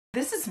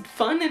This is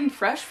fun and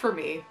fresh for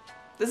me.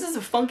 This is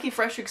a funky,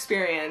 fresh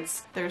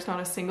experience. There's not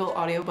a single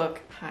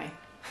audiobook. Hi.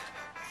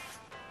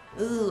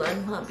 Ooh,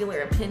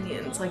 unpopular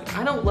opinions. Like,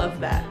 I don't love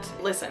that.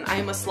 Listen, I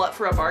am a slut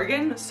for a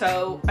bargain,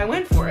 so I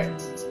went for it.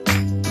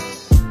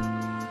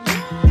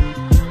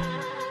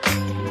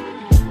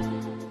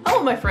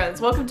 Hello my friends,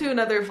 welcome to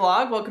another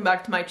vlog. Welcome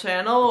back to my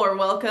channel, or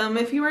welcome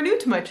if you are new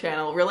to my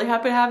channel. Really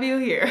happy to have you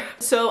here.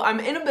 So I'm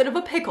in a bit of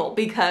a pickle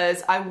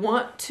because I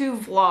want to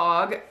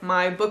vlog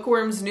my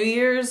Bookworm's New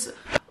Year's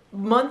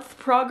month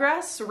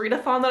progress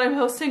readathon that I'm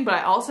hosting, but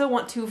I also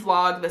want to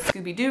vlog the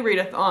Scooby-Doo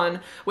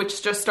readathon,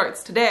 which just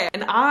starts today.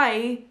 And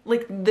I,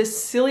 like the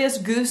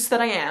silliest goose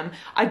that I am,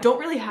 I don't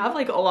really have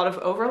like a lot of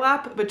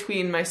overlap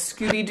between my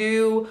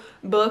Scooby-Doo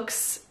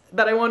books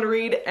that I want to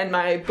read and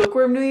my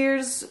Bookworm New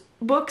Year's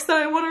books that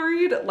I want to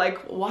read. Like,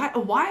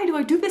 why do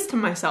I do this to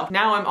myself?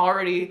 Now I'm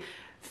already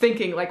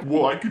thinking like,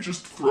 well, I could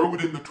just throw it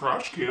in the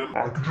trash can.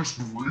 I could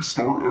just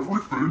restart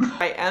everything.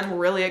 I am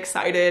really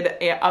excited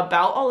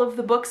about all of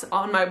the books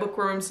on my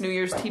Bookworm's New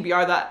Year's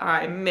TBR that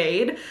I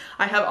made.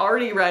 I have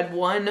already read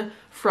one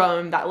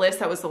from that list.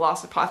 That was The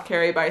Lost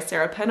Apothecary by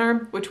Sarah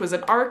Penner, which was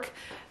an arc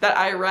that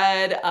I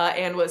read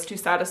and was to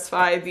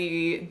satisfy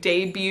the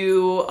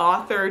debut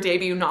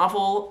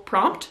novel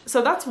prompt.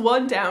 So that's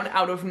 1 down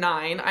out of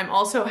 9. I'm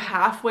also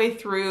halfway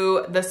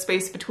through The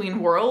Space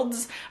Between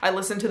Worlds. I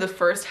listened to the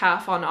first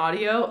half on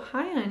audio.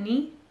 Hi,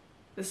 honey.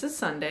 This is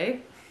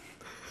Sunday.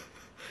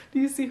 Do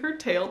you see her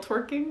tail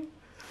twerking?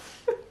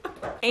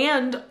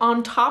 And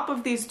on top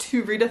of these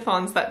 2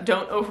 readathons that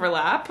don't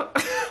overlap,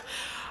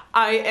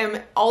 I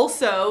am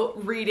also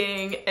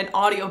reading an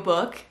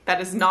audiobook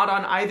that is not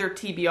on either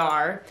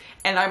TBR,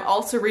 and I'm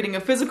also reading a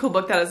physical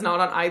book that is not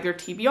on either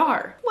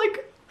TBR.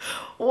 Like,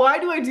 why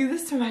do I do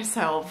this to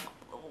myself?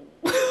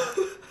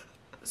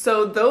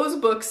 So those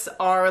books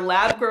are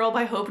Lab Girl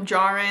by Hope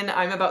Jahren.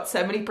 I'm about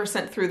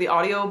 70% through the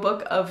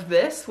audiobook of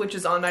this, which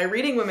is on my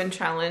Reading Women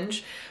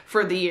challenge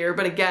for the year,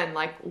 but again,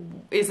 like,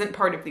 isn't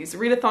part of these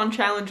readathon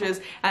challenges.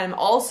 And I'm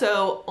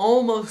also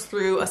almost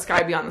through A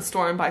Sky Beyond the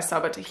Storm by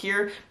Sabaa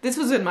Tahir. This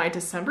was in my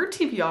December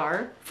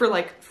TBR for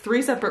like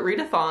 3 separate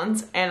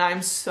readathons, and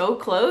I'm so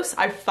close.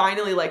 I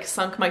finally like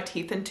sunk my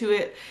teeth into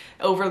it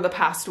over the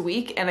past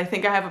week, and I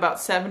think I have about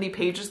 70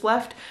 pages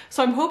left.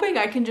 So I'm hoping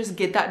I can just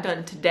get that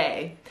done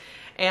today.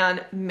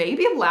 And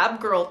maybe Lab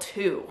Girl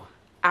too,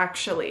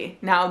 actually,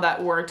 now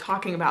that we're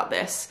talking about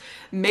this.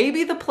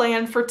 Maybe the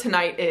plan for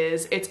tonight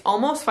is, it's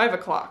almost 5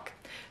 o'clock.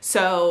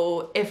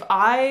 So if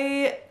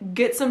I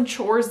get some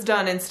chores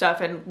done and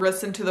stuff and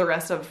listen to the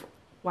rest of,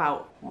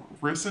 wow.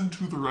 Listen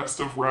to the rest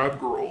of Rad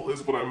Girl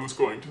is what I was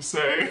going to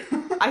say.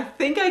 I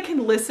think I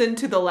can listen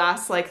to the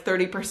last like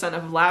 30%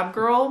 of Lab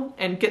Girl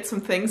and get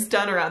some things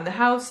done around the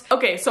house.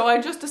 Okay, so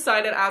I just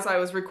decided as I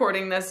was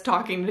recording this,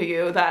 talking to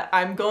you, that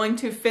I'm going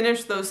to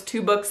finish those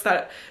 2 books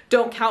that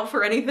don't count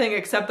for anything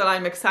except that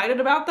I'm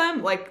excited about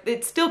them. Like,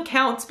 it still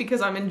counts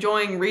because I'm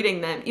enjoying reading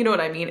them. You know what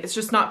I mean? It's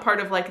just not part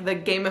of like the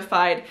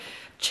gamified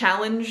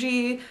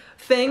challenge-y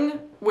thing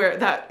where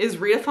that is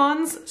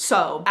readathons.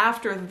 So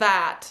after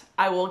that,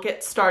 I will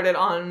get started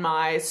on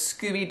my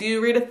Scooby-Doo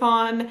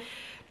readathon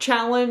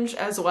challenge,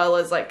 as well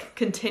as like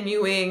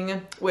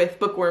continuing with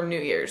Bookworm New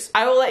Year's.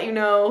 I will let you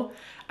know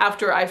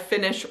after I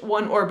finish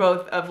one or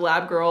both of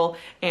Lab Girl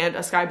and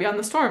A Sky Beyond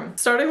the Storm.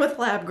 Starting with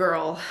Lab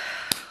Girl.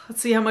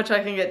 Let's see how much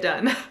I can get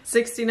done.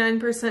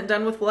 69%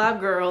 done with Lab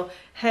Girl.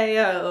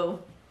 Hey-o.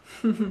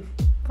 I'm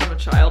a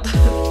child.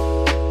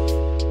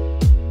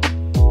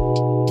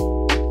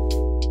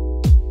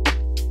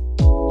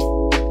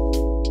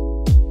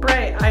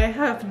 I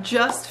have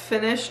just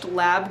finished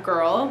Lab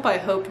Girl by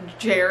Hope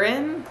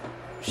Jahren.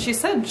 She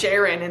said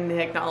Jahren in the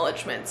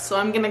acknowledgements, so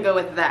I'm gonna go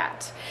with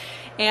that.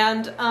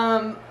 And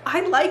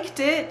I liked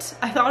it.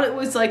 I thought it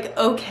was like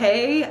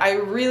okay. I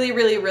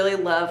really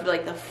loved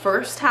like the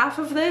first half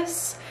of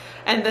this,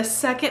 and the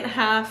second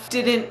half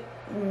didn't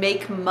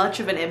make much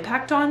of an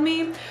impact on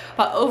me.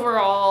 But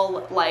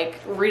overall,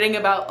 like, reading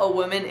about a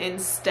woman in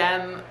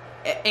STEM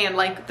and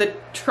like the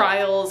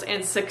trials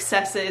and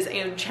successes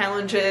and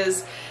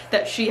challenges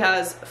that she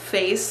has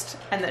faced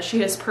and that she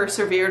has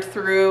persevered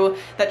through,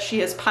 that she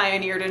has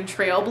pioneered and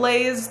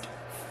trailblazed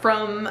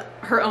from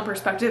her own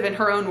perspective and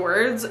her own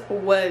words,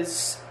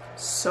 was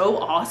so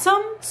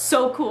awesome,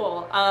 so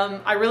cool.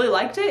 I really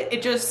liked it.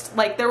 It just,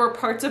 like, there were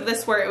parts of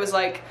this where it was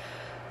like,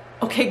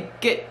 okay,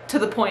 get to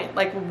the point.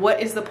 Like,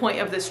 what is the point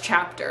of this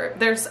chapter?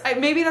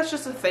 Maybe that's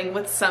just a thing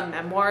with some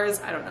memoirs,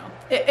 I don't know.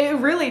 It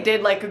really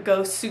did like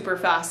go super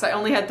fast. I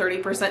only had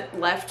 30%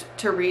 left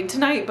to read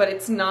tonight, but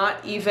it's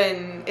not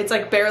even, it's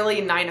like barely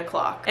 9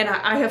 o'clock. And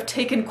I have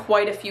taken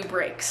quite a few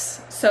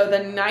breaks. So the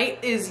night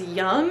is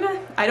young.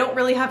 I don't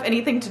really have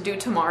anything to do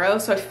tomorrow,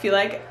 so I feel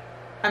like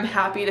I'm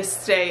happy to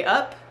stay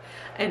up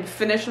and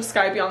finish A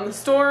Sky Beyond the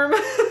Storm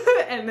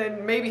and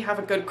then maybe have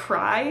a good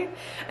cry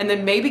and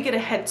then maybe get a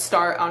head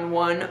start on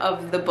one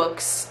of the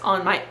books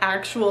on my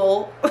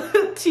actual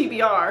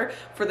TBR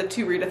for the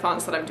 2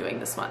 readathons that I'm doing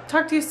this month.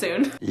 Talk to you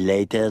soon.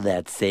 Later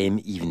that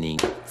same evening.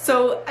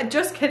 So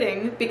just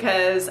kidding,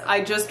 because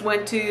I just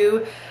went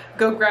to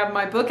go grab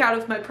my book out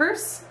of my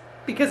purse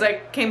because I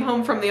came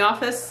home from the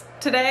office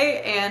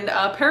today, and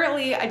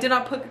apparently I did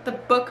not put the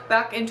book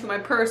back into my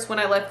purse when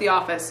I left the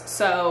office,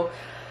 so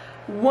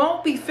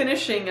won't be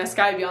finishing A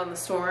Sky Beyond the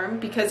Storm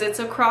because it's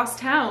across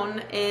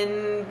town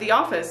in the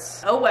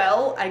office. Oh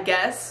well, I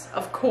guess,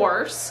 of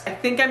course. I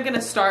think I'm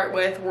gonna start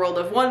with World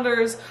of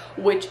Wonders,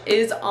 which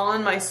is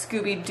on my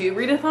Scooby-Doo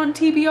readathon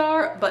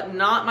TBR, but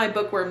not my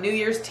Bookworm New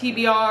Year's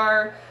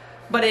TBR.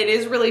 But it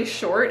is really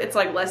short. It's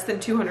like less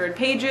than 200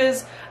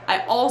 pages.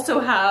 I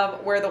also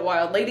have Where the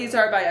Wild Ladies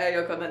Are by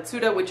Ayako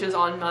Matsuda, which is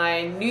on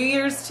my New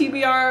Year's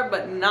TBR,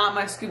 but not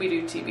my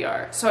Scooby-Doo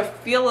TBR. So I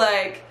feel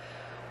like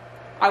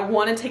I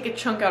want to take a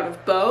chunk out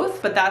of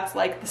both, but that's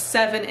like the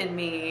 7 in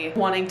me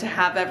wanting to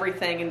have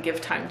everything and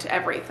give time to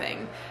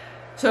everything.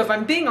 So if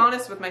I'm being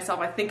honest with myself,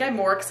 I think I'm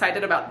more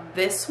excited about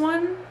this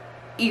one,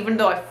 even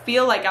though I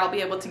feel like I'll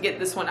be able to get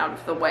this one out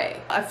of the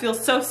way. I feel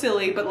so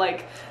silly, but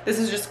like, this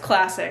is just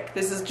classic.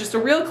 This is just a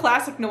real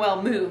classic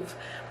Noelle move.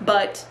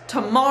 But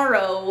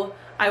tomorrow,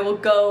 I will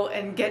go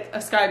and get A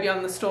Sky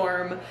Beyond the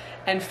Storm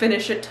and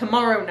finish it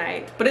tomorrow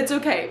night. But it's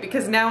okay,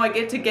 because now I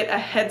get to get a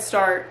head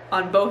start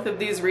on both of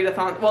these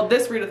readathons. Well,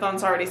 this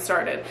readathon's already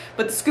started,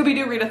 but the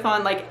Scooby-Doo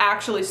readathon like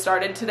actually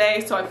started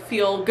today, so I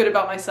feel good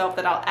about myself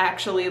that I'll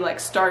actually like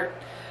start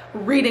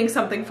reading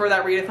something for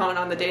that readathon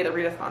on the day the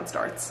readathon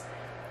starts.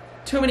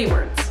 Too many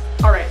words.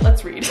 All right,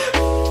 let's read.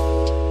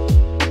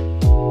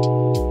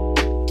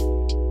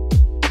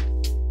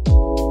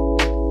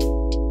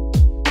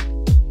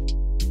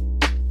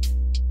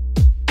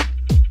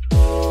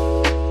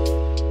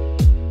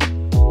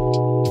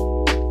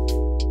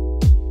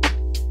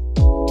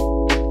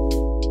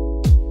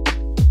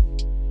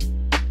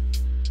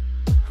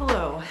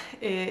 Hello,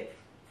 it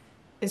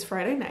is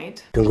Friday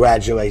night.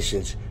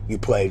 Congratulations, you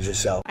played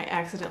yourself. I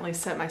accidentally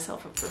set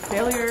myself up for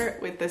failure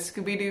with the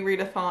Scooby-Doo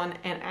readathon,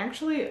 and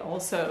actually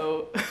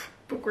also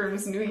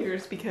Bookworm's New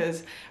Year's,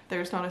 because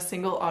there's not a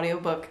single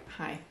audiobook.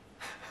 Hi.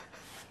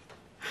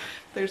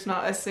 There's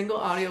not a single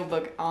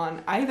audiobook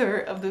on either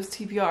of those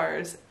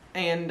TBRs,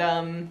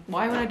 and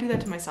why would I do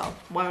that to myself?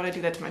 Why would I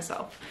do that to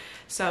myself?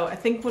 So I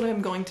think what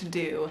I'm going to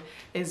do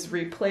is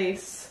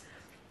replace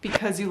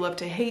Because You Love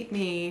to Hate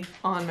Me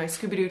on my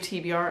Scooby-Doo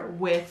TBR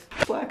with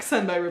Black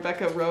Sun by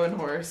Rebecca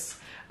Rowanhorse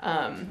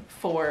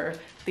for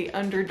the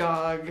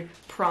underdog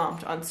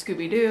prompt on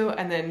Scooby-Doo,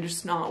 and then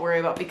just not worry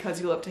about Because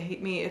You Love to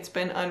Hate Me. It's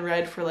been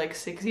unread for like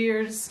 6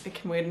 years. It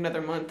can wait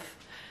another month.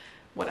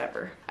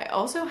 Whatever. I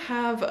also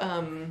have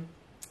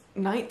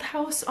Ninth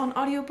House on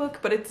audiobook,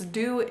 but it's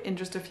due in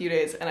just a few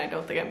days and I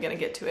don't think I'm gonna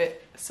get to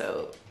it,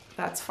 so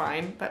that's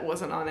fine. That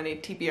wasn't on any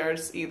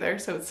TBRs either,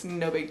 so it's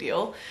no big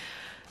deal.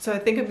 So I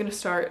think I'm gonna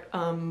start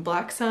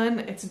Black Sun.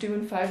 It's due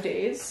in 5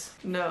 days.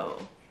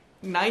 No.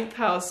 Ninth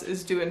House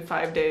is due in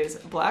 5 days.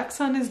 Black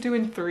Sun is due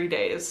in 3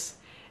 days.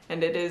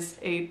 And it is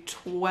a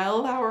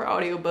 12-hour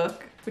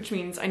audiobook, which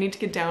means I need to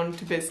get down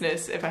to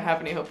business if I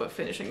have any hope of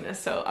finishing this.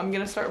 So I'm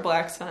gonna start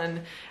Black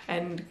Sun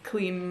and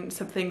clean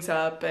some things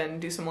up and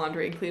do some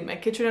laundry and clean my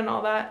kitchen and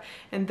all that.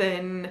 And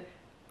then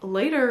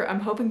later I'm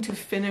hoping to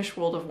finish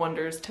World of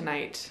Wonders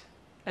tonight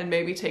and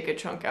maybe take a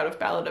chunk out of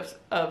Ballad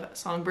of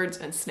Songbirds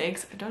and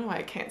Snakes. I don't know why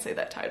I can't say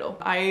that title.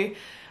 I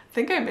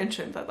think I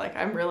mentioned that like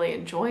I'm really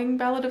enjoying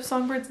Ballad of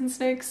Songbirds and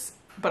Snakes,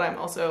 but I'm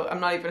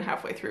not even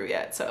halfway through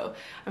yet, so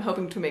I'm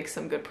hoping to make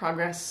some good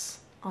progress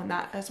on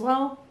that as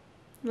well.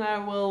 And I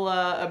will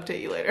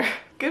update you later.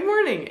 Good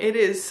morning. It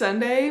is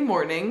Sunday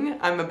morning.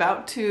 I'm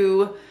about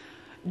to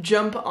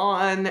jump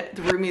on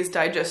the Roomies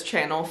Digest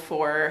channel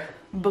for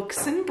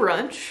Books and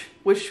Brunch,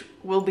 which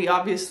will be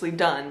obviously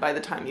done by the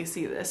time you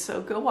see this,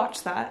 so go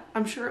watch that.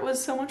 I'm sure it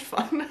was so much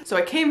fun. So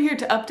I came here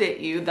to update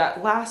you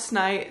that last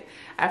night,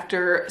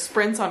 after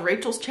sprints on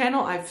Rachel's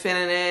channel, I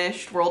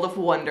finished World of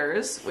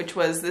Wonders, which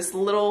was this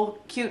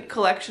little cute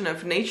collection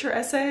of nature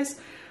essays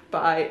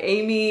by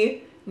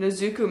Amy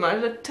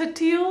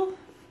Nozuku-Matatiel,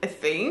 I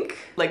think.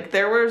 Like,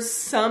 there were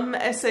some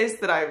essays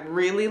that I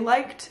really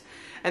liked,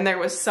 and there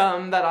was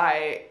some that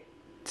I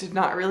did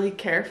not really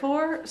care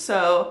for,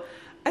 so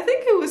I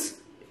think it was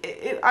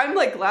I'm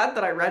like glad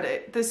that I read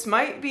it. This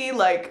might be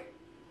like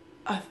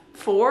a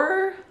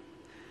 4.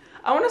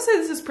 I want to say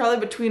this is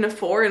probably between a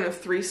 4 and a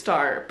 3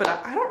 star, but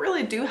I don't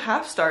really do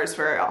half stars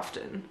very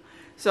often.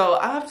 So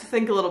I'll have to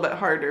think a little bit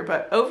harder,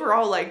 but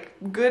overall, like,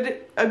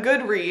 a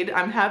good read.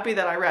 I'm happy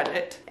that I read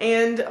it.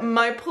 And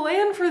my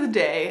plan for the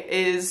day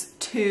is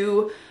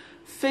to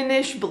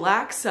finish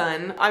Black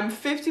Sun. I'm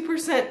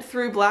 50%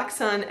 through Black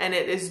Sun and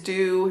it is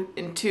due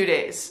in 2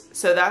 days.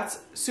 So that's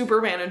super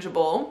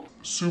manageable.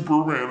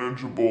 Super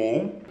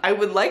manageable. I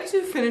would like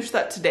to finish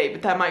that today,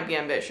 but that might be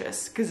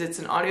ambitious because it's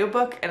an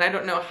audiobook and I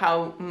don't know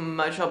how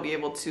much I'll be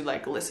able to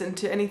like listen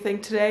to anything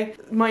today.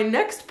 My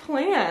next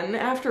plan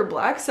after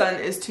Black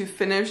Sun is to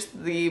finish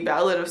the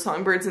Ballad of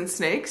Songbirds and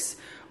Snakes,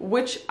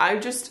 which I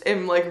just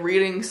am like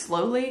reading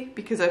slowly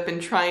because I've been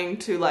trying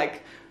to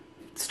like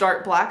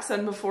start Black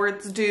Sun before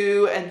it's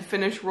due and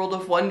finish World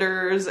of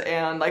Wonders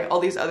and like all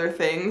these other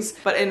things.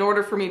 But in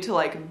order for me to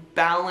like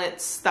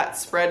balance that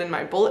spread in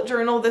my bullet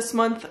journal this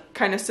month,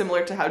 kind of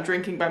similar to how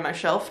Drinking by My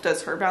Shelf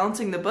does her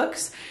balancing the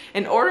books,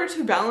 in order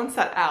to balance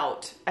that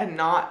out and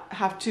not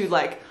have to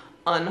like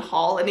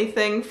unhaul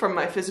anything from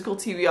my physical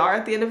TBR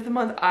at the end of the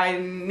month, I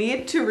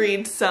need to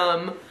read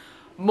some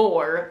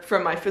more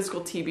from my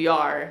physical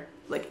TBR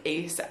like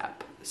ASAP.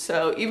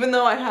 So even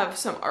though I have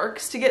some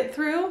arcs to get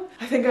through,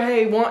 I think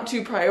I want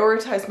to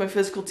prioritize my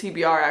physical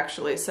TBR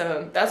actually.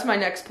 So that's my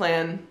next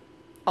plan.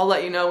 I'll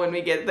let you know when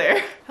we get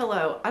there.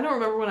 Hello, I don't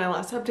remember when I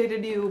last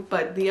updated you,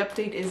 but the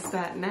update is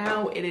that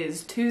now it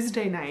is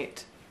Tuesday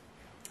night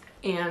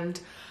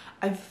and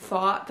I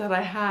thought that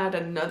I had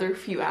another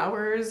few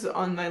hours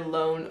on my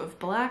loan of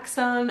Black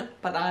Sun,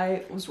 but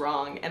I was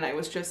wrong and I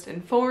was just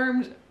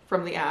informed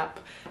from the app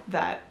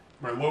that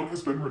My loan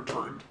has been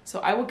returned.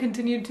 so I will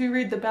continue to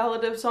read The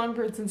Ballad of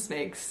Songbirds and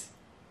Snakes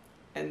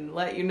and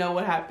let you know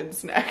what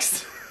happens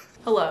next.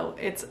 Hello,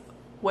 it's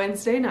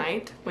Wednesday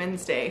night,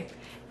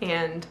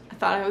 and I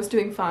thought I was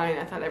doing fine.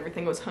 I thought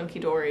everything was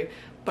hunky-dory,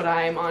 but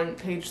I'm on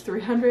page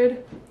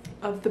 300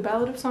 of The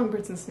Ballad of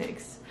Songbirds and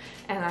Snakes,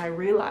 and I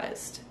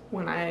realized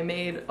when I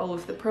made all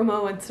of the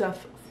promo and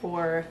stuff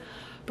for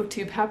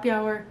BookTube Happy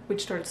Hour,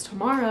 which starts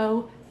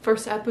tomorrow,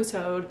 first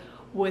episode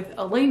with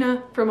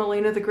Elena from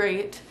Elena the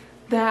Great,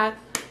 that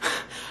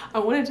I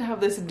wanted to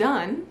have this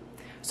done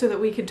so that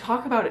we could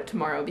talk about it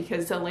tomorrow,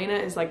 because Elena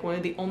is like one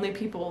of the only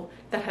people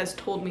that has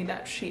told me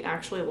that she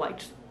actually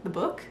liked the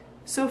book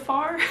so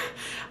far.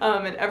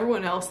 And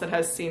everyone else that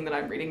has seen that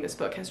I'm reading this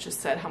book has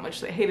just said how much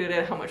they hated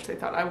it, how much they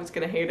thought I was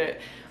gonna hate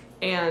it.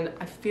 And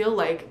I feel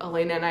like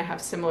Elena and I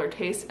have similar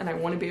tastes and I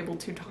want to be able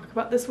to talk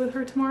about this with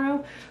her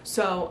tomorrow.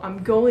 So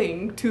I'm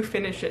going to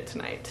finish it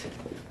tonight.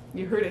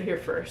 You heard it here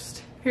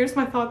first. Here's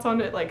my thoughts on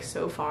it like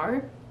so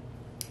far.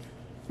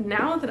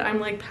 Now that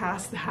I'm like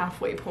past the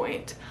halfway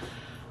point,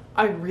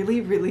 I really,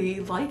 really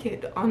like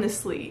it,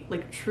 honestly.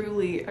 Like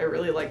truly, I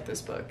really like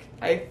this book.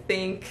 I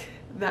think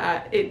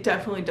that it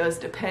definitely does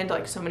depend,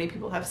 like so many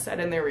people have said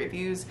in their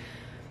reviews,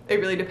 it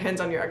really depends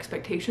on your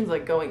expectations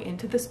like going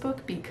into this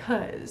book,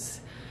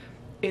 because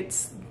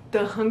it's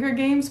the Hunger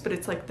Games, but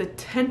it's like the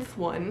 10th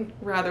one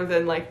rather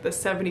than like the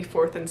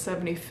 74th and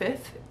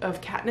 75th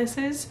of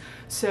Katniss's.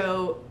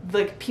 So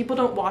like people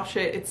don't watch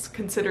it, it's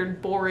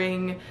considered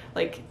boring,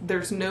 like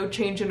there's no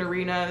change in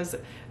arenas,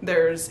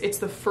 it's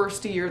the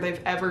first year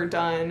they've ever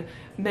done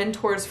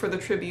mentors for the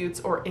tributes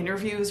or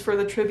interviews for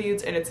the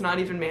tributes, and it's not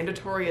even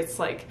mandatory, it's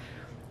like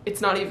it's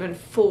not even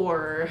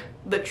for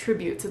the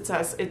tributes,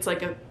 it's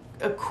like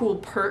a cool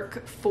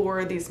perk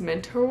for these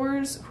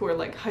mentors who are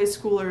like high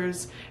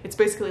schoolers. It's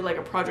basically like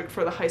a project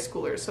for the high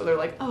schoolers. So they're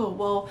like, oh,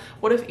 well,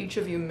 what if each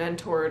of you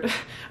mentored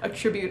a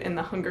tribute in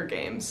the Hunger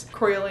Games?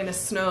 Coriolanus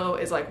Snow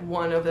is like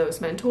one of those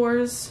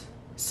mentors.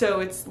 So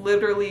it's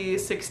literally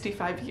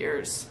 65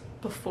 years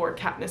before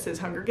Katniss's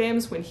Hunger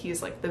Games, when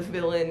he's like the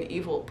villain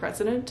evil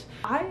president.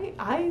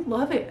 I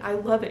love it. I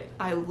love it.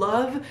 I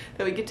love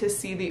that we get to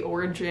see the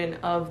origin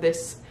of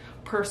this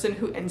person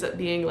who ends up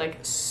being like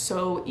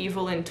so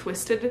evil and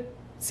twisted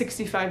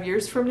 65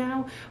 years from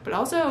now. But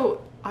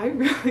also I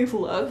really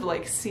love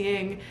like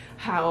seeing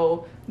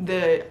how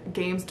the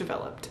games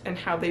developed and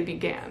how they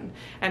began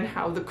and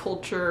how the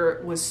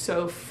culture was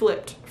so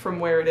flipped from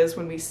where it is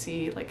when we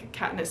see like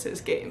Katniss's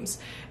games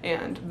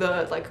and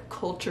the like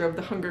culture of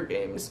the Hunger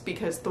Games,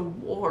 because the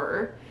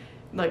war,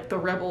 like the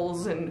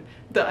rebels and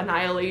the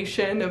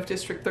annihilation of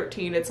District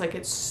 13, it's like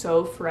it's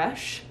so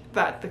fresh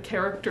that the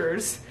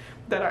characters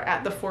that are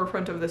at the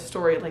forefront of the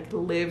story like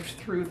lived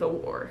through the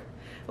war.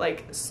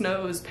 Like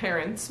Snow's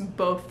parents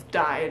both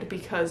died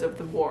because of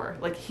the war.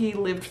 Like he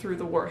lived through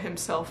the war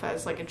himself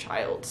as like a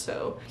child,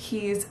 so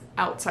he's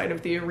outside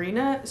of the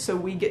arena, so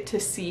we get to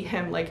see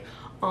him like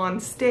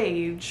on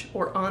stage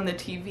or on the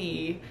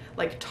TV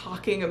like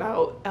talking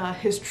about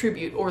his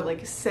tribute, or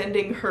like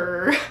sending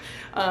her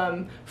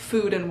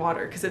food and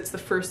water, because it's the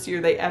first year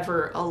they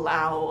ever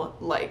allow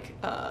like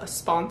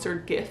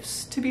sponsored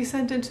gifts to be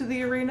sent into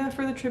the arena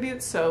for the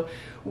tributes. So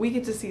we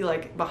get to see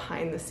like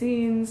behind the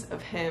scenes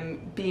of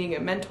him being a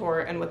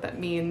mentor and what that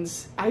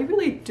means. I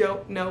really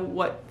don't know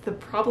what the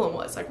problem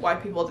was, like why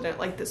people didn't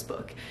like this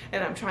book,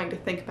 and I'm trying to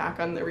think back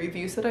on the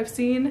reviews that I've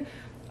seen,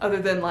 other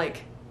than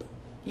like,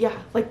 yeah,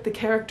 like the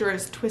character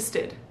is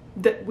twisted.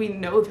 That we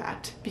know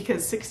that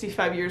because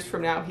 65 years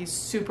from now he's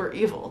super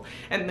evil,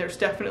 and there's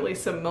definitely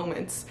some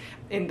moments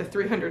in the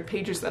 300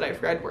 pages that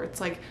I've read where it's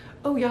like,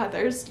 oh yeah,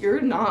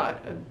 you're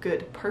not a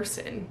good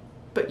person,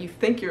 but you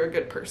think you're a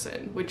good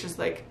person, which is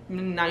like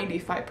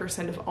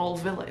 95% of all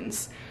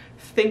villains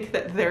think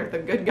that they're the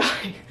good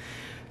guy.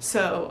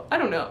 So I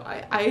don't know,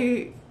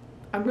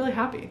 I'm really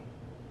happy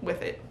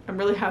with it. I'm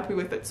really happy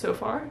with it so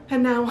far.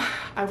 And now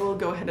I will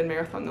go ahead and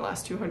marathon the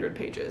last 200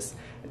 pages.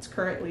 It's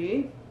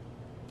currently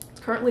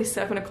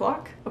 7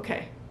 o'clock.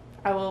 Okay,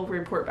 I will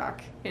report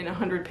back in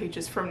 100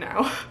 pages from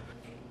now.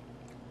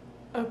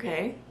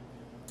 Okay.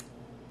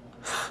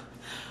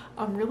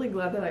 I'm really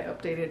glad that I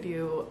updated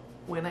you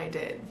when I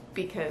did,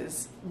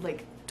 because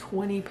like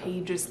 20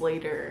 pages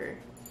later,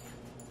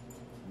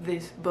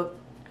 this book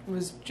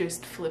was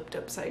just flipped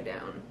upside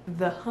down.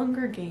 The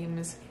Hunger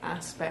Games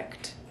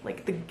aspect,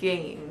 like the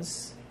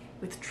games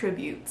with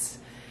tributes,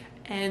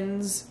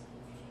 ends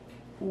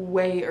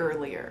way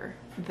earlier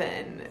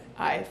than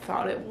I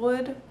thought it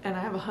would, and I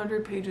have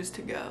 100 pages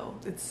to go.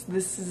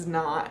 This is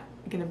not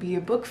gonna be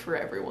a book for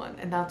everyone,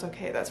 and that's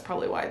okay. That's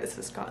probably why this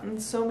has gotten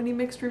so many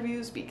mixed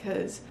reviews,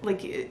 because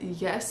like,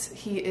 yes,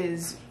 he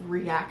is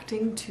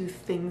reacting to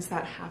things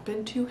that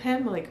happen to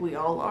him, like we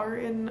all are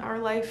in our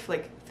life.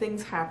 Like,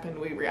 things happen,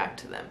 we react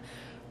to them,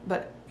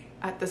 but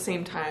at the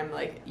same time,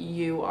 like,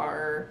 you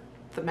are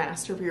the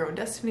master of your own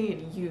destiny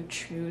and you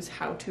choose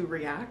how to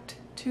react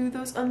to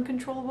those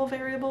uncontrollable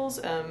variables.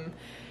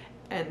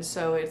 And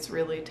so it's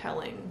really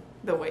telling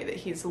the way that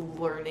he's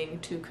learning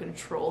to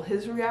control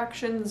his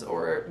reactions,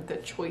 or the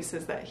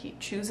choices that he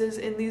chooses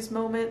in these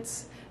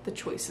moments, the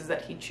choices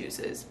that he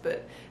chooses,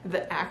 but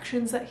the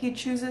actions that he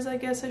chooses, I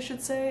guess I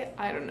should say.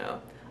 I don't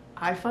know.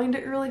 I find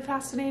it really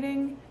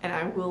fascinating, and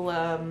I will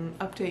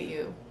update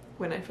you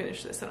when I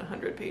finish this in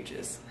 100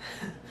 pages.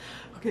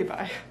 Okay,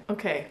 bye.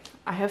 Okay,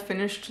 I have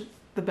finished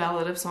The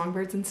Ballad of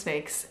Songbirds and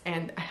Snakes,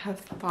 and I have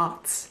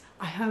thoughts.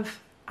 I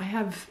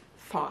have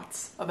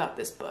thoughts about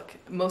this book.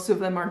 Most of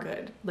them are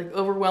good. Like,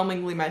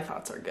 overwhelmingly my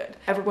thoughts are good.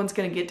 Everyone's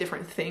gonna get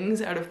different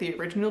things out of the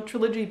original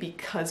trilogy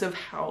because of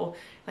how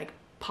like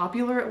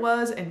popular it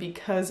was and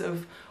because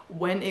of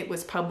when it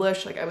was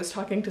published. Like, I was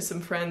talking to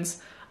some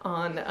friends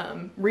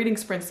on reading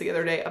sprints the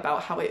other day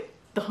about how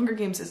The Hunger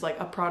Games is like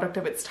a product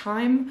of its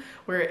time,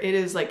 where it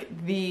is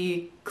like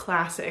the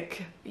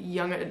classic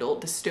young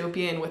adult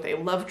dystopian with a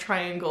love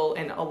triangle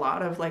and a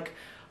lot of like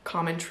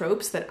common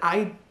tropes that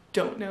I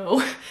don't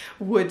know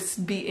would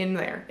be in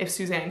there if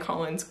Suzanne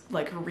Collins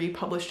like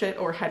republished it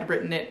or had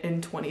written it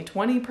in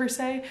 2020 per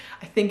se.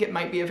 I think it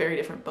might be a very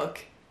different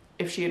book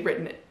if she had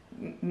written it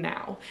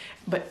now,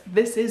 but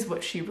this is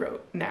what she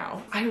wrote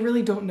now. I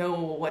really don't know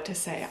what to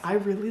say. I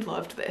really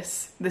loved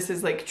this. This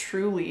is like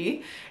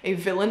truly a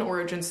villain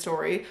origin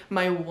story.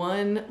 My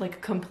one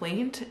like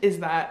complaint is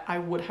that I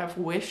would have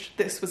wished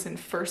this was in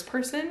first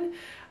person,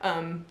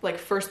 like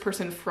first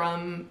person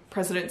from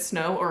President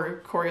Snow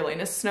or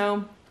Coriolanus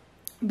Snow,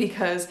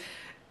 because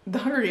The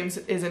Hunger Games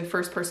is in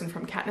first person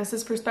from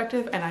Katniss's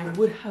perspective, and I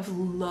would have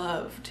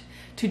loved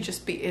to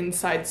just be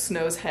inside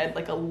Snow's head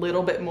like a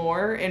little bit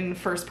more in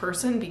first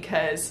person,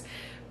 because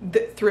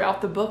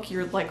throughout the book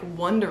you're like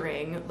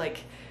wondering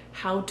like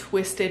how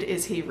twisted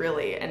is he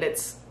really, and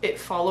it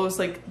follows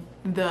like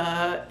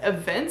the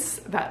events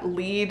that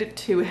lead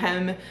to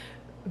him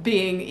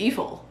being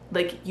evil.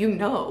 Like, you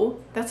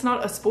know, that's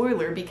not a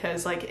spoiler,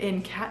 because like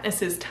in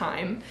Katniss's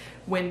time,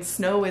 when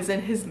Snow is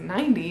in his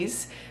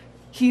 90s,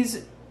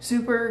 he's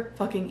super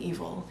fucking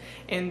evil.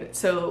 And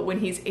so when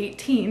he's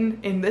 18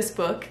 in this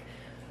book,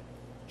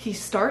 he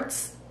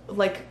starts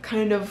like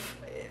kind of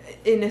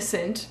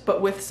innocent,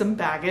 but with some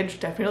baggage,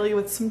 definitely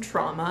with some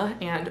trauma.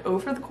 And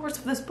over the course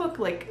of this book,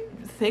 like,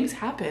 things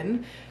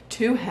happen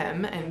to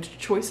him and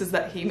choices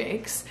that he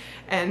makes.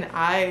 And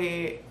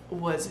I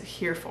was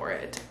here for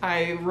it.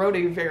 I wrote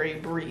a very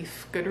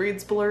brief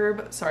Goodreads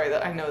blurb. Sorry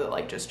that I know that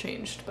like just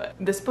changed, but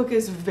this book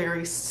is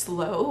very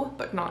slow,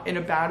 but not in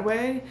a bad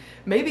way.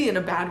 Maybe in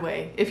a bad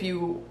way if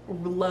you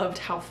loved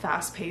how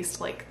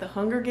fast-paced like the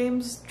Hunger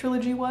Games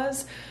trilogy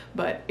was,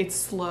 but it's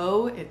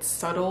slow, it's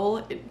subtle,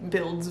 it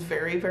builds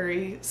very,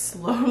 very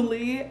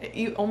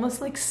slowly,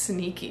 almost like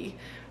sneaky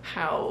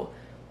how,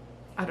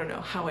 I don't know,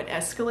 how it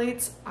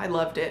escalates. I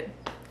loved it.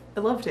 I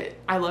loved it.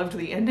 I loved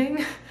the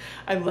ending.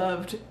 I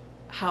loved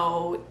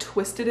how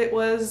twisted it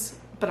was,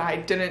 but I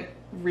didn't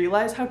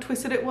realize how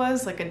twisted it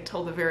was like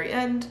until the very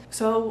end.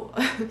 So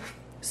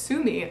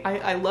sue me.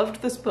 I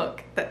loved this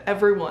book that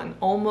everyone,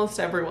 almost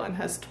everyone,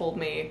 has told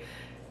me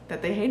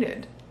that they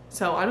hated.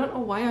 So I don't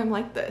know why I'm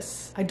like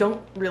this. I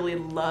don't really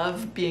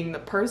love being the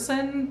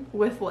person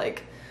with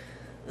like,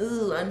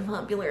 ooh,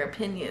 unpopular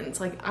opinions.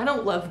 Like, I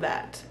don't love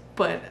that.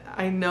 But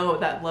I know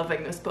that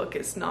loving this book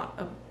is not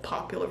a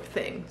popular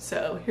thing,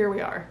 so here we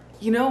are.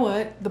 You know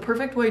what? The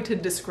perfect way to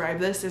describe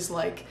this is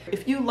like,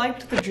 if you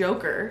liked the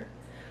Joker,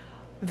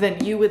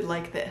 then you would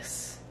like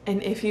this.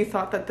 And if you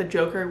thought that the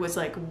Joker was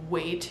like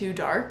way too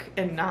dark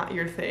and not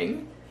your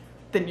thing,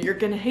 then you're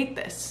gonna hate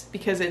this,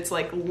 because it's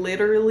like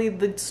literally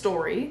the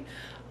story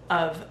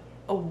of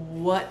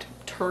what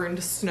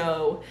turned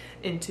Snow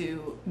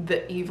into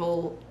the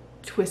evil,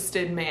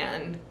 twisted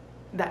man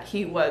that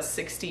he was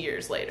 60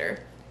 years later.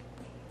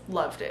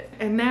 Loved it.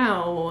 And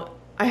now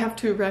I have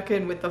to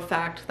reckon with the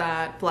fact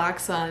that Black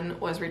Sun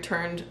was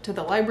returned to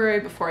the library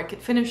before I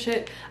could finish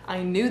it.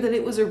 I knew that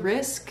it was a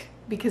risk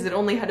because it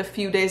only had a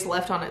few days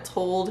left on its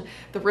hold.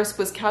 The risk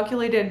was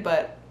calculated,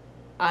 but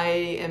I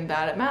am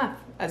bad at math,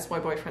 as my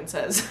boyfriend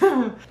says.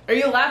 Are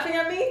you laughing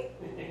at me?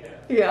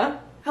 Yeah.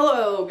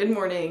 Hello, good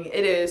morning.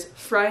 It is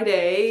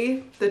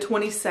Friday the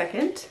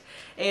 22nd.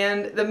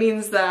 And that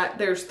means that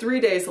there's 3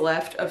 days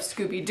left of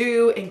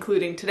Scooby-Doo,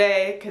 including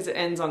today, because it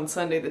ends on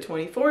Sunday the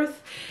 24th.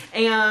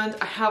 And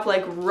I have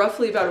like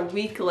roughly about a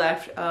week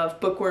left of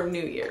Bookworm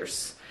New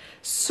Year's.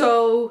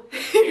 So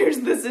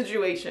here's the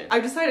situation. I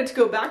decided to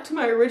go back to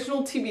my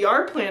original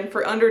TBR plan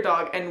for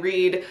Underdog and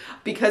read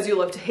Because You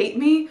Love to Hate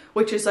Me,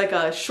 which is like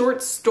a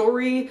short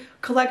story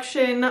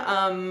collection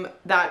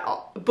that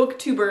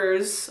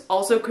booktubers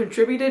also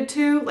contributed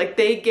to. Like,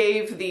 they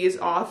gave these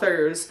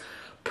authors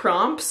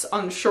prompts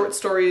on short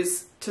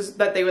stories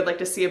that they would like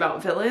to see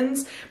about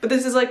villains, but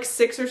this is like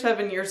 6 or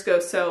 7 years ago,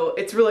 so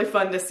it's really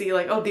fun to see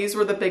like, oh, these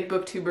were the big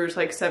booktubers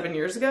like 7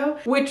 years ago,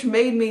 which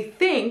made me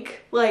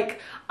think like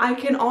I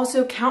can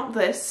also count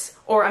this,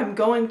 or I'm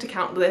going to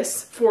count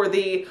this, for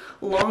the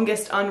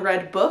longest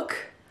unread book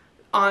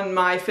on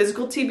my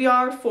physical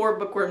TBR for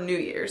Bookworm New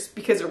Year's,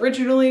 because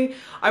originally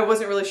I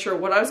wasn't really sure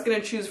what I was going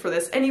to choose for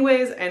this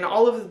anyways, and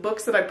all of the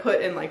books that I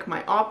put in like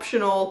my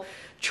optional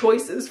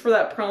choices for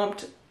that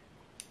prompt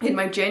in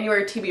my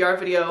January TBR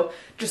video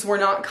just were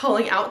not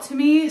calling out to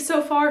me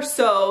so far,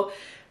 so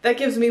that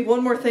gives me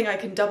one more thing I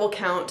can double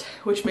count,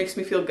 which makes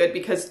me feel good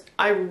because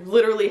I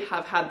literally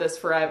have had this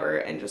forever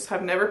and just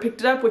have never picked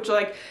it up, which,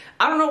 like,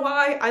 I don't know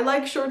why. I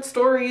like short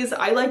stories,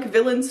 I like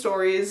villain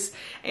stories,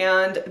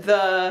 and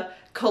the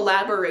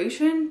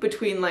collaboration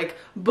between like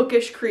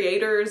bookish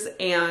creators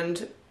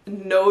and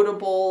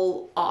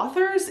notable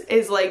authors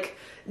is like,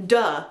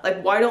 duh,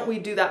 like, why don't we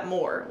do that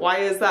more? Why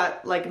is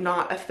that like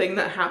not a thing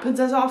that happens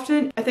as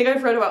often? I think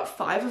I've read about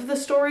 5 of the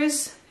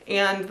stories,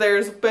 and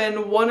there's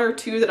been 1 or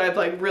 2 that I've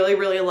like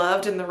really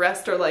loved, and the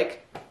rest are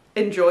like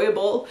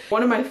enjoyable.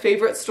 One of my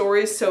favorite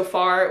stories so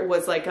far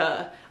was like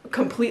a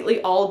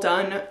completely all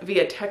done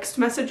via text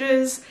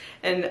messages,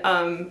 and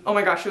oh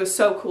my gosh, it was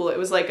so cool. It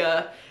was like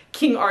a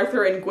King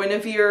Arthur and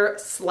Guinevere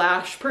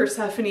 /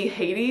 Persephone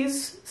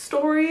Hades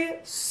story.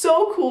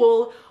 So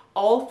cool,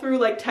 all through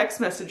like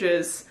text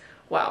messages.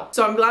 Wow.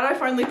 So I'm glad I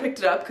finally picked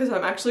it up because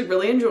I'm actually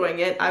really enjoying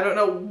it. I don't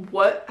know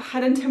what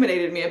had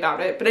intimidated me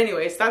about it, but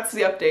anyways, that's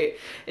the update,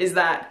 is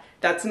that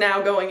that's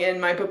now going in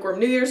my Bookworm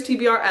New Year's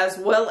TBR as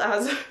well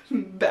as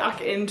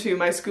back into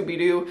my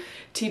Scooby-Doo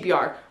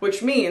TBR,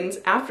 which means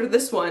after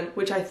this one,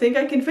 which I think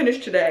I can finish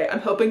today,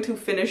 I'm hoping to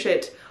finish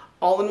it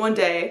all in one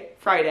day,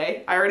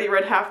 Friday. I already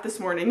read half this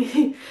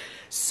morning.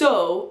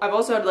 So I've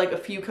also had like a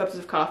few cups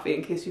of coffee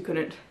in case you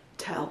couldn't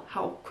tell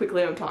how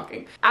quickly I'm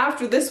talking.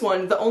 After this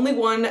one, the only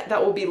one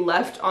that will be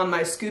left on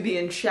my Scooby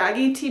and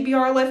Shaggy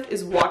TBR list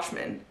is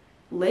Watchmen.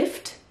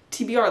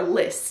 TBR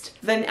list.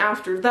 Then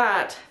after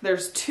that,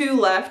 there's 2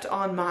 left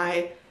on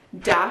my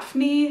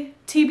Daphne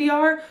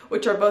TBR,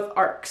 which are both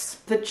arcs.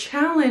 The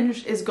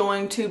challenge is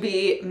going to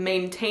be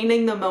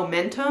maintaining the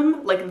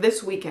momentum like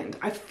this weekend.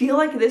 I feel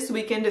like this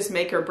weekend is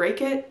make or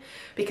break it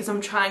because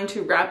I'm trying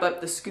to wrap up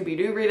the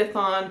Scooby-Doo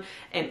readathon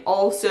and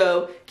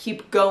also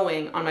keep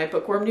going on my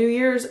Bookworm New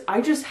Year's.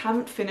 I just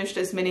haven't finished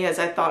as many as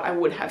I thought I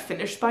would have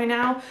finished by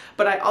now,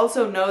 but I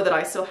also know that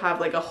I still have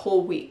like a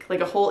whole week,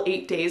 like a whole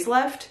 8 days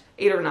left.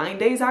 8 or 9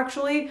 days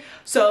actually.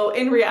 So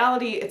in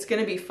reality, it's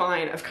gonna be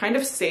fine. I've kind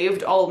of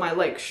saved all my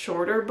like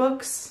shorter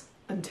books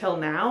until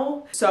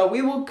now. So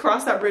we will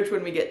cross that bridge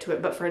when we get to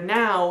it. But for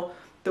now,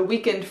 the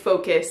weekend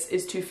focus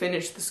is to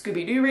finish the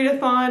Scooby-Doo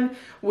readathon,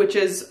 which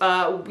is,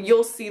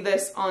 you'll see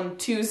this on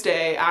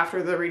Tuesday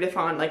after the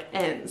readathon like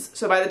ends.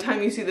 So by the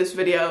time you see this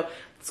video,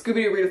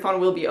 Scooby-Doo readathon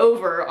will be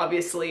over,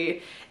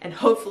 obviously, and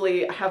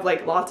hopefully I have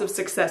like lots of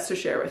success to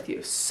share with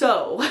you.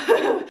 So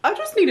I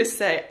just need to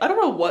say, I don't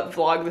know what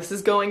vlog this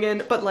is going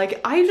in, but like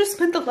I just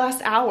spent the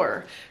last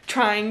hour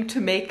trying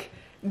to make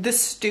the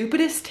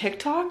stupidest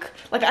TikTok.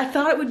 Like, I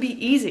thought it would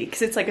be easy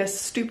because it's like a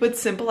stupid,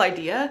 simple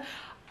idea.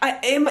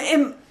 Am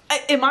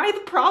I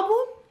the problem?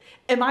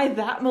 Am I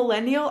that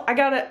millennial?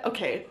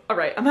 Okay, all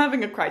right, I'm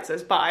having a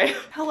crisis, bye.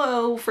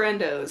 Hello,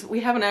 friendos.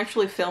 We haven't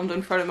actually filmed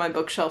in front of my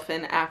bookshelf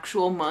in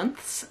actual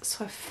months,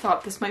 so I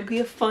thought this might be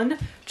a fun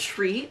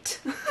treat.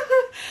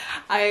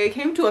 I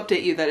came to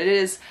update you that it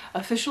is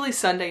officially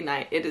Sunday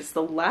night. It is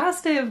the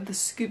last day of the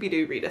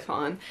Scooby-Doo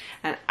readathon,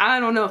 and I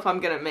don't know if I'm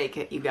gonna make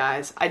it, you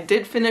guys. I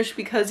did finish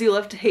Because You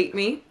Love to Hate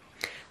Me,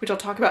 which I'll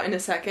talk about in a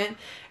second,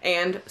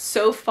 and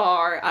so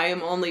far I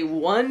am only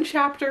 1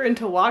 chapter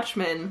into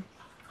Watchmen.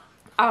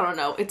 I don't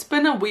know, it's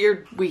been a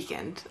weird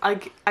weekend.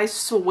 I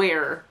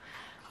swear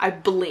I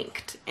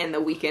blinked and the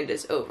weekend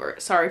is over.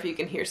 Sorry if you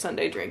can hear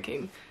Sunday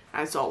drinking,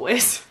 as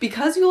always.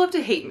 Because You Love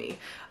to Hate Me.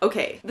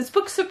 Okay, this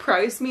book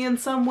surprised me in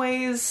some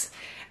ways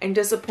and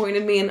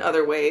disappointed me in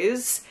other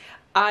ways.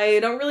 I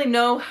don't really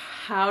know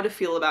how to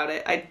feel about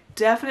it. I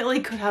definitely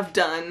could have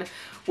done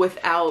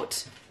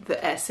without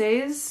the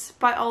essays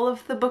by all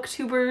of the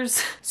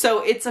booktubers.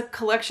 So it's a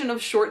collection of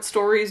short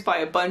stories by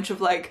a bunch of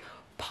like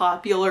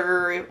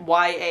popular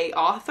YA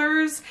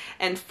authors,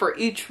 and for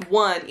each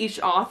one,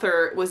 each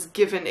author was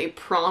given a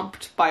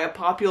prompt by a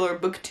popular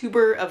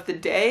booktuber of the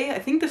day. I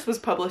think this was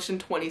published in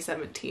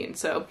 2017.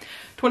 So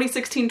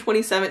 2016,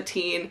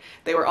 2017,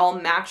 they were all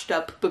matched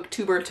up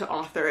booktuber to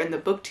author, and the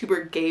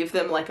booktuber gave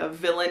them like a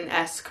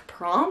villain-esque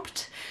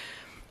prompt.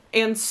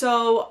 And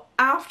so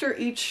after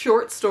each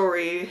short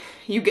story,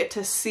 you get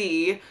to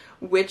see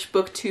which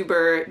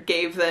booktuber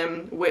gave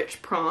them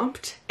which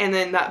prompt, and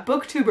then that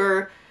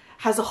booktuber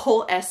has a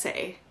whole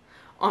essay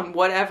on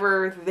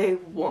whatever they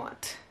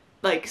want.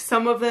 Like,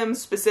 some of them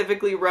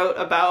specifically wrote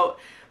about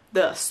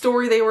the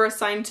story they were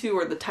assigned to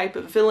or the type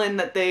of villain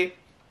that they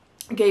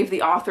gave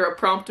the author a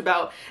prompt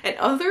about, and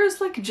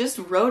others like just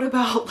wrote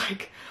about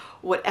like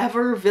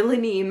whatever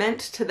villainy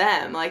meant to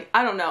them. Like,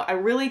 I don't know, I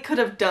really could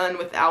have done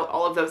without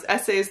all of those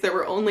essays. There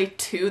were only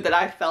 2 that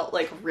I felt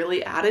like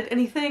really added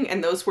anything,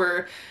 and those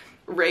were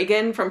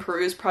Reagan from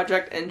Peruse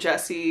Project and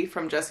Jessie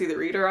from Jessie the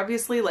Reader,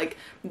 obviously. Like,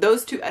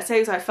 those 2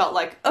 essays I felt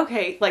like,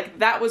 okay, like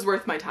that was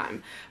worth my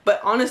time.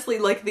 But honestly,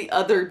 like the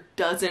other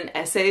dozen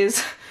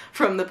essays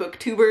from the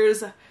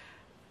booktubers,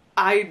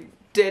 I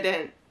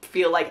didn't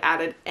feel like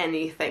added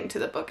anything to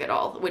the book at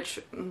all, which,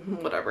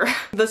 whatever.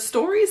 The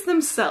stories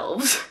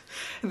themselves,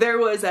 there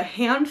was a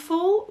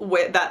handful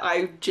that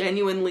I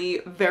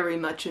genuinely very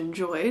much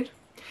enjoyed.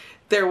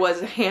 There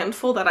was a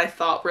handful that I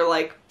thought were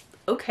like,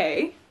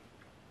 okay.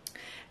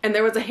 And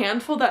there was a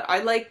handful that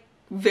I like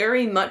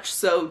very much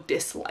so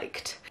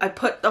disliked. I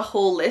put the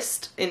whole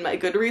list in my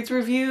Goodreads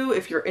review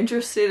if you're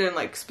interested in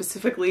like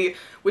specifically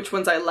which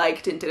ones I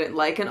liked and didn't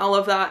like and all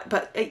of that,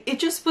 but it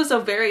just was a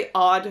very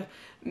odd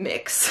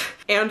mix.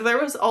 And there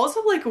was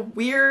also like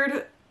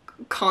weird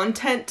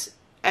content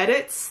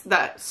edits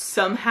that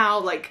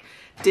somehow like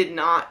did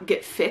not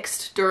get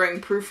fixed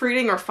during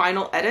proofreading or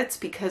final edits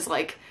because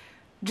like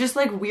just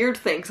like weird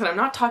things. And I'm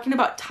not talking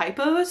about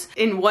typos.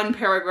 In one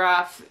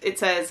paragraph it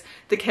says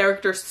the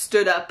character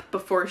stood up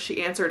before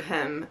she answered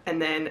him,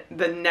 and then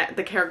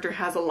the character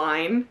has a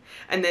line,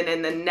 and then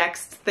in the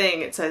next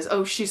thing it says,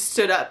 oh, she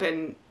stood up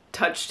and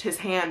touched his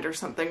hand or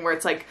something, where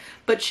it's like,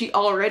 but she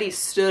already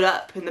stood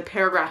up in the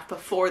paragraph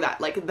before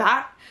that. Like,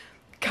 that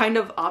kind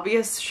of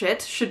obvious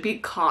shit should be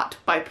caught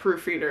by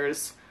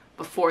proofreaders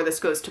before this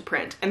goes to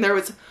print. And there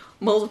was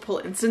multiple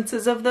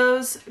instances of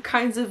those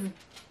kinds of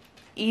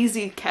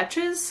easy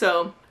catches,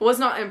 so was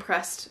not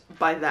impressed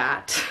by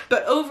that.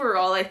 But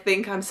overall, I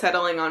think I'm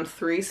settling on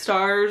 3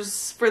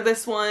 stars for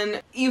this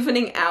one,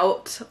 evening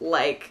out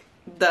like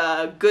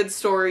the good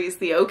stories,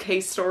 the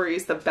okay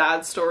stories, the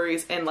bad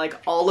stories, and like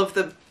all of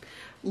the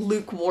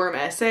lukewarm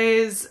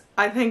essays.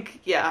 I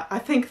think, yeah, I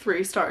think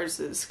 3 stars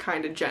is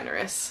kind of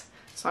generous,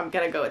 so I'm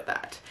gonna go with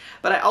that.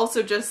 But I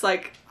also just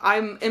like,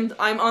 I'm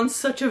on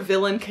such a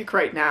villain kick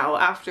right now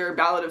after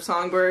Ballad of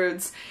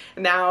Songbirds,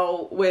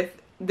 now with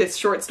this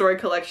short story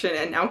collection,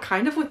 and now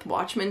kind of with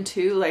Watchmen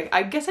too. Like,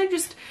 I guess I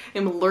just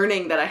am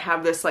learning that I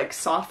have this like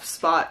soft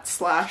spot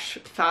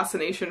 /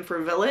 fascination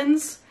for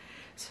villains.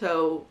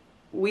 So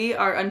we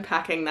are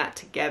unpacking that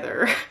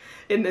together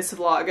in this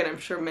vlog, and I'm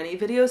sure many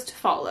videos to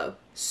follow.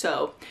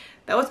 So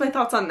that was my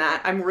thoughts on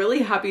that. I'm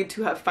really happy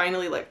to have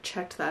finally like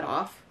checked that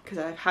off, because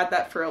I've had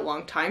that for a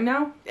long time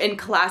now. In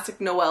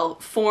classic Noelle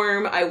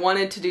form, I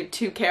wanted to do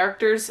 2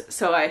 characters,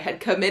 so I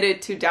had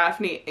committed to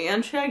Daphne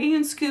and Shaggy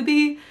and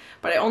Scooby,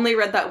 but I only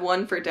read that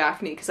one for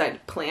Daphne because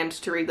I'd planned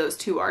to read those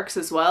 2 arcs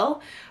as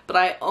well. But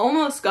I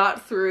almost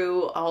got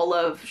through all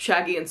of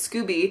Shaggy and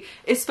Scooby,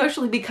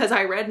 especially because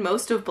I read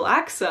most of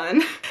Black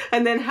Sun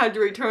and then had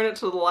to return it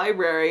to the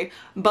library.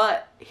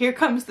 But here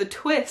comes the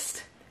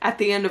twist at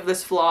the end of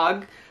this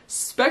vlog.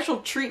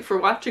 Special treat for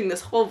watching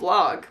this whole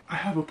vlog. I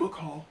have a book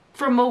haul.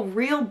 From a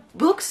real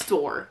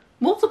bookstore.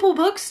 Multiple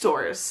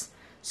bookstores.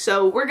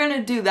 So we're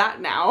gonna do that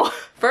now.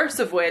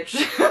 First of which,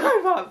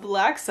 I bought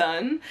Black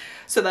Sun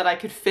so that I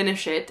could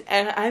finish it.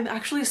 And I'm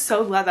actually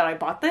so glad that I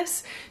bought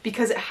this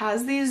because it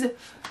has these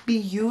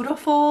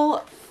beautiful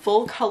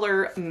full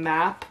color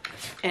map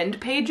end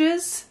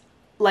pages.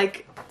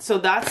 Like, so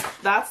that's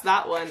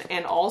that one.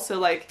 And also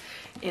like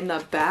in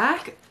the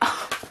back,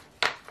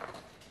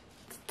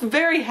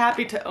 very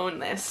happy to own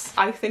this.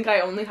 I think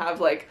I only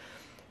have like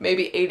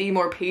maybe 80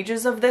 more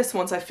pages of this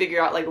once I figure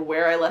out like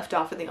where I left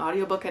off in the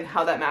audiobook and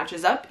how that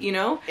matches up, you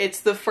know? It's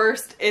the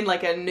first in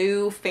like a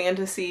new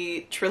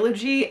fantasy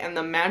trilogy, and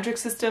the magic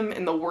system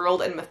in the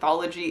world and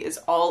mythology is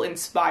all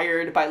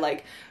inspired by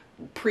like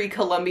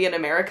pre-Columbian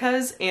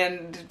Americas,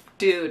 and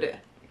dude,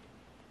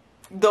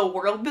 the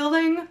world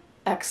building,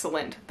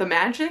 excellent. The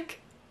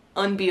magic,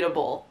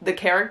 unbeatable. The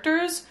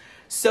characters,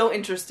 so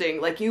interesting.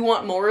 Like, you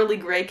want morally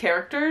gray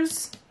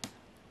characters?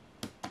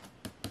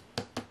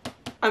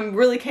 I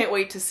really can't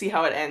wait to see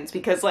how it ends,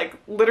 because like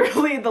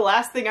literally the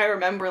last thing I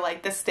remember,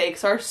 like the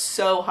stakes are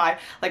so high,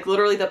 like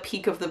literally the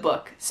peak of the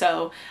book.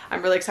 So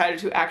I'm really excited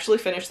to actually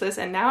finish this,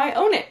 and now I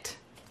own it.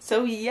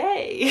 So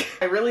yay!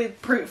 I really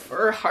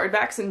prefer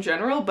hardbacks in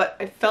general, but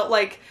I felt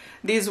like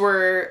these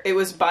were, it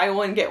was buy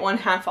one get one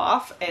half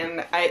off,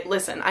 and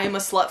listen, I am a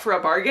slut for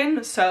a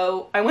bargain,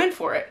 so I went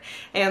for it.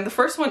 And the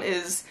first one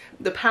is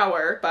The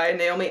Power by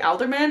Naomi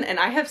Alderman, and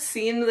I have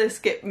seen this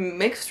get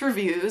mixed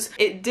reviews.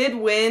 It did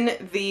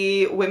win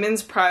the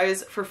Women's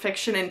Prize for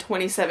Fiction in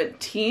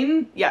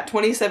 2017. Yeah,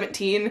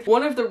 2017.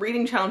 One of the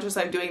reading challenges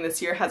I'm doing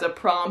this year has a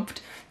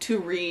prompt to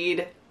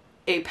read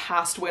a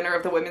past winner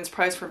of the Women's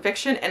Prize for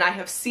Fiction, and I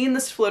have seen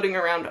this floating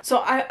around.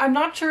 So I'm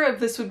not sure if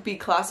this would be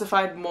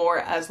classified more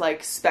as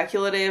like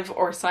speculative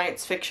or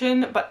science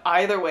fiction, but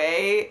either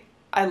way,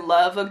 I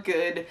love a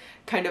good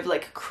kind of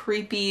like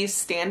creepy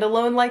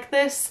standalone like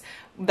this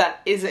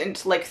that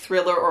isn't like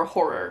thriller or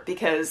horror,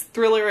 because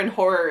thriller and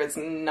horror is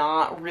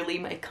not really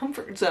my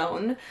comfort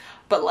zone,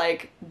 but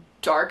like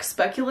dark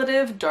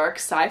speculative, dark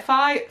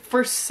sci-fi,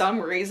 for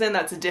some reason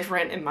that's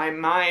different in my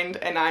mind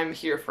and I'm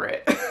here for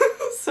it.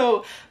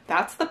 So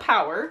that's The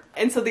Power.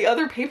 And so the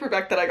other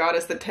paperback that I got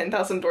is The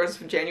 10,000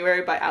 Doors of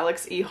January by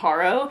Alex E.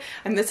 Harrow,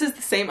 and this is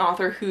the same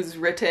author who's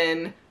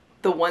written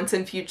The Once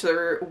and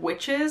Future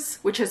Witches,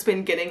 which has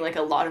been getting like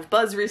a lot of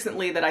buzz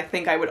recently that I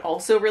think I would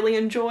also really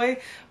enjoy,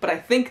 but I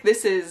think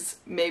this is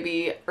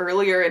maybe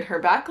earlier in her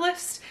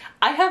backlist.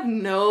 I have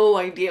no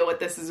idea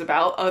what this is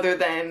about other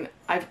than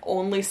I've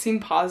only seen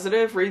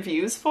positive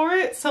reviews for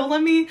it, so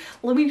let me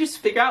just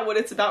figure out what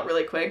it's about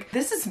really quick.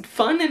 This is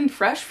fun and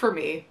fresh for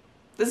me.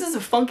 This is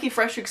a funky,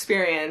 fresh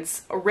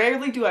experience.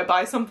 Rarely do I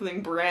buy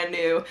something brand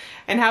new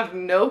and have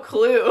no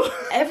clue.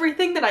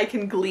 Everything that I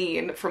can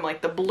glean from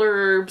like the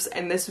blurbs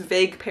and this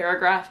vague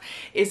paragraph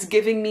is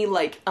giving me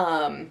like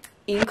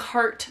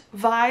Inkheart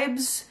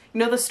vibes. You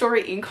know the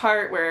story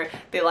Inkheart where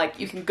they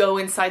like, you can go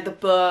inside the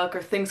book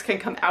or things can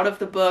come out of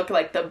the book.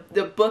 Like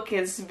the book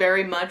is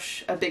very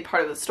much a big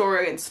part of the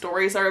story and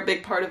stories are a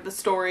big part of the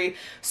story.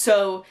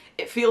 So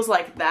it feels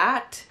like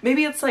that.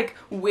 Maybe it's like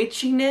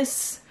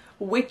witchiness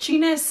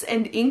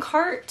and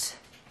Inkheart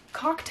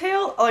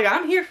cocktail. Like,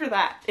 I'm here for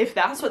that. If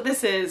that's what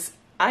this is,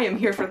 I am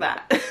here for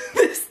that.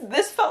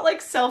 This felt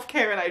like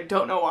self-care and I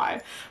don't know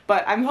why,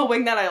 but I'm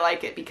hoping that I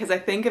like it because I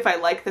think if I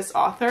like this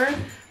author,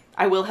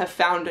 I will have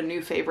found a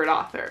new favorite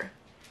author.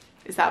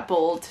 Is that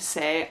bold to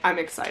say? I'm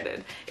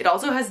excited. It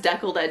also has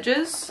deckled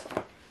edges,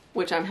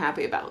 which I'm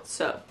happy about,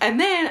 so. And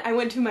then I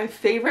went to my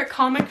favorite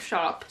comic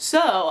shop.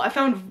 So I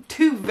found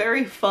two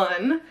very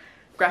fun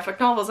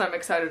graphic novels I'm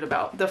excited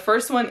about. The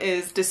first one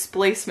is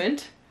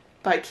Displacement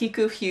by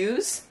Kiku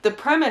Hughes. The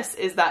premise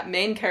is that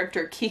main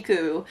character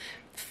Kiku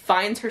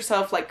finds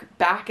herself like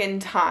back in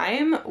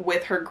time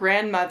with her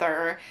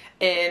grandmother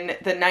in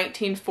the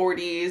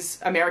 1940s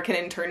American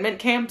internment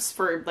camps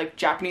for like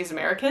Japanese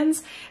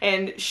Americans,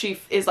 and she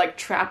is like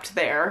trapped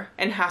there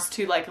and has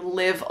to like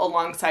live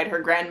alongside her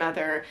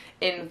grandmother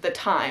in the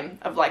time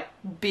of like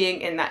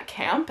being in that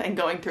camp and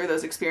going through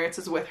those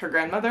experiences with her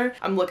grandmother.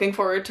 I'm looking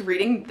forward to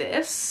reading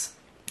this.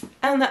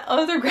 And the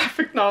other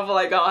graphic novel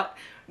I got,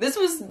 this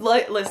was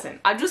like, listen,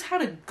 I've just had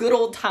a good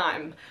old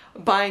time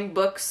buying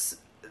books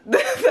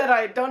that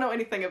I don't know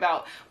anything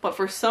about, but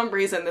for some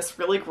reason this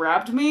really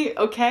grabbed me,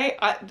 okay?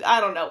 I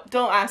don't know.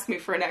 Don't ask me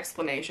for an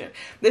explanation.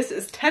 This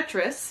is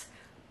Tetris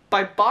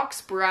by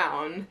Box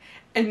Brown,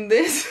 and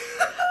this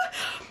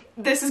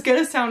this is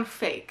gonna sound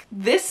fake.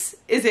 This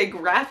is a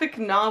graphic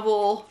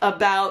novel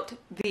about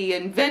the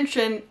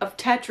invention of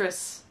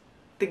Tetris,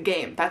 the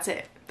game. That's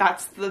it.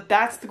 That's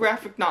the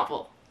graphic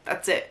novel.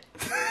 That's it.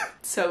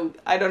 So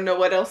I don't know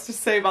what else to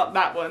say about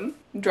that one.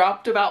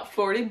 Dropped about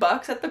 40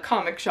 bucks at the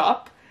comic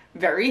shop,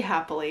 very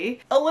happily.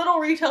 A little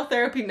retail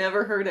therapy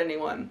never hurt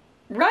anyone,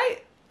 right?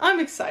 I'm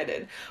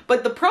excited.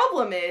 But the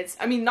problem is,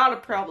 I mean, not a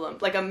problem,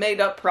 like a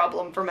made up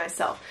problem for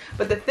myself.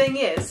 But the thing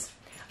is,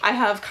 I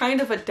have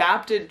kind of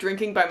adapted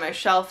drinking by my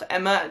shelf.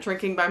 Emma at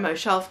Drinking by My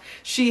Shelf,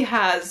 she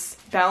has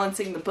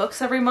Balancing the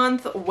Books every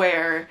month,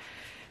 where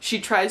she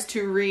tries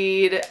to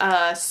read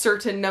a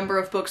certain number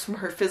of books from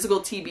her physical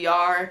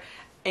TBR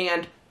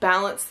and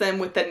balance them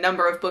with the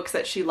number of books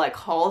that she like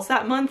hauls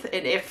that month,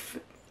 and if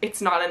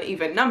it's not an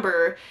even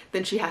number,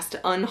 then she has to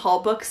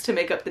unhaul books to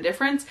make up the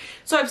difference.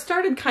 So I've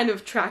started kind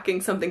of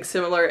tracking something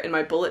similar in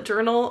my bullet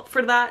journal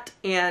for that,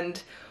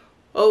 and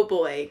oh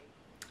boy,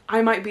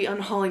 I might be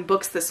unhauling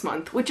books this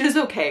month, which is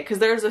okay because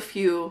there's a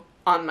few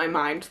on my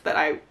mind that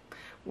I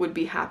would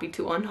be happy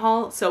to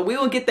unhaul. So we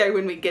will get there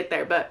when we get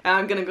there, but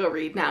I'm gonna go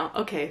read now.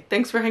 Okay,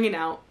 thanks for hanging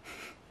out.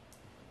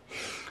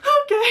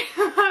 Okay,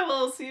 I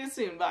will see you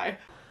soon, bye.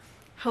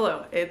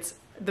 Hello, it's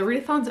the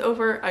readathon's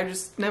over. I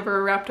just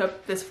never wrapped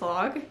up this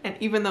vlog, and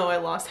even though I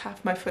lost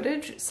half my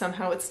footage,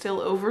 somehow it's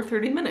still over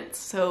 30 minutes,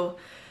 so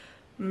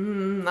I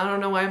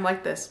don't know why I'm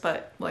like this,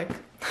 but like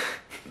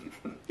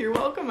you're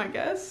welcome, I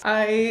guess.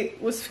 I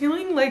was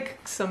feeling like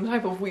some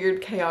type of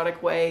weird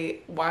chaotic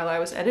way while I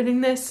was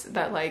editing this,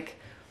 that like,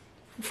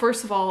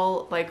 first of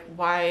all, like,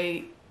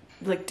 why,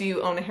 like, do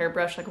you own a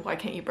hairbrush? Like, why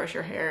can't you brush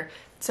your hair?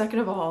 Second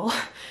of all,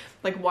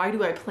 like, why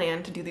do I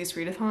plan to do these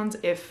readathons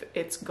if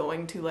it's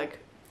going to like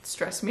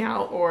stress me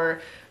out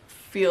or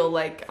feel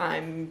like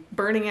I'm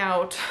burning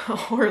out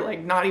or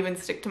like not even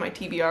stick to my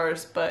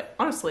TBRs? But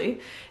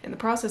honestly, in the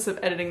process of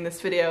editing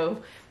this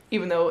video,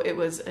 even though it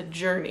was a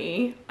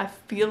journey, I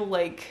feel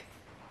like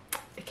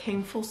it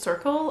came full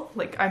circle.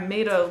 Like, I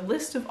made a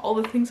list of all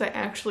the things I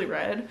actually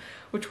read,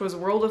 which was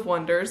World of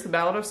Wonders, The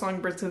Ballad of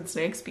Songbirds and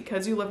Snakes,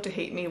 Because You Love to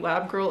Hate Me,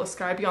 Lab Girl, A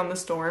Sky Beyond the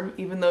Storm,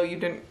 even though you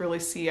didn't really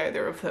see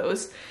either of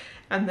those,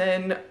 and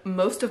then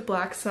most of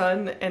Black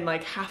Sun and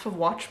like half of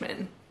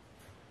Watchmen.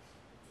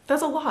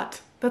 That's a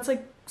lot. That's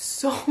like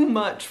so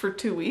much for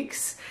 2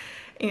 weeks.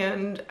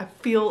 And I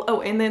feel,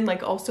 oh, and then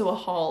like also a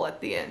haul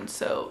at the end.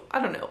 So I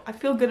don't know. I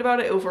feel good about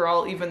it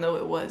overall, even though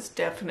it was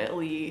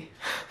definitely,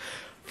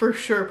 for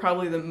sure,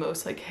 probably the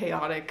most like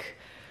chaotic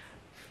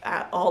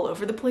all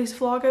over the place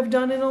vlog I've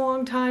done in a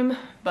long time,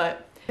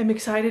 but I'm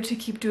excited to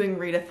keep doing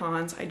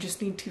readathons. I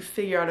just need to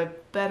figure out a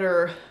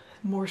better,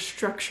 more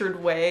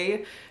structured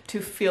way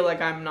to feel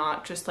like I'm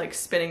not just like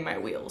spinning my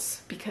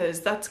wheels,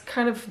 because that's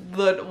kind of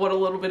what a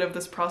little bit of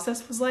this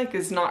process was like,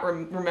 is not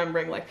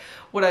remembering like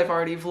what I've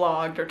already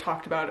vlogged or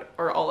talked about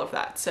or all of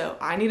that. So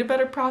I need a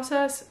better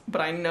process,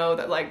 but I know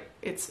that like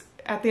it's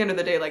at the end of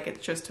the day, like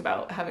it's just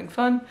about having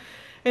fun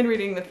and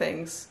reading the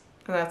things.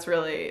 And that's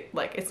really,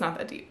 like, it's not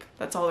that deep.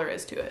 That's all there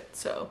is to it.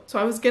 So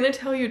I was gonna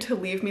tell you to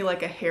leave me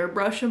like a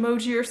hairbrush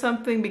emoji or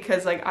something,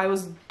 because like I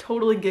was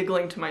totally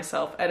giggling to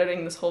myself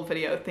editing this whole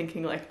video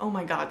thinking like, oh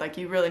my god, like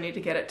you really need to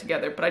get it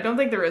together, but I don't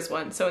think there is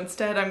one. So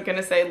instead I'm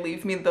gonna say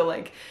leave me the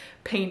like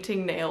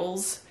painting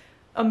nails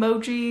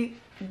emoji,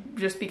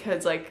 just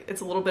because like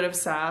it's a little bit of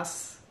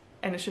sass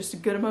and it's just a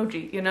good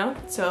emoji, you know?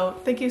 So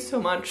thank you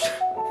so much.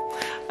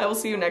 I will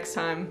see you next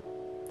time.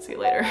 See you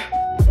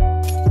later.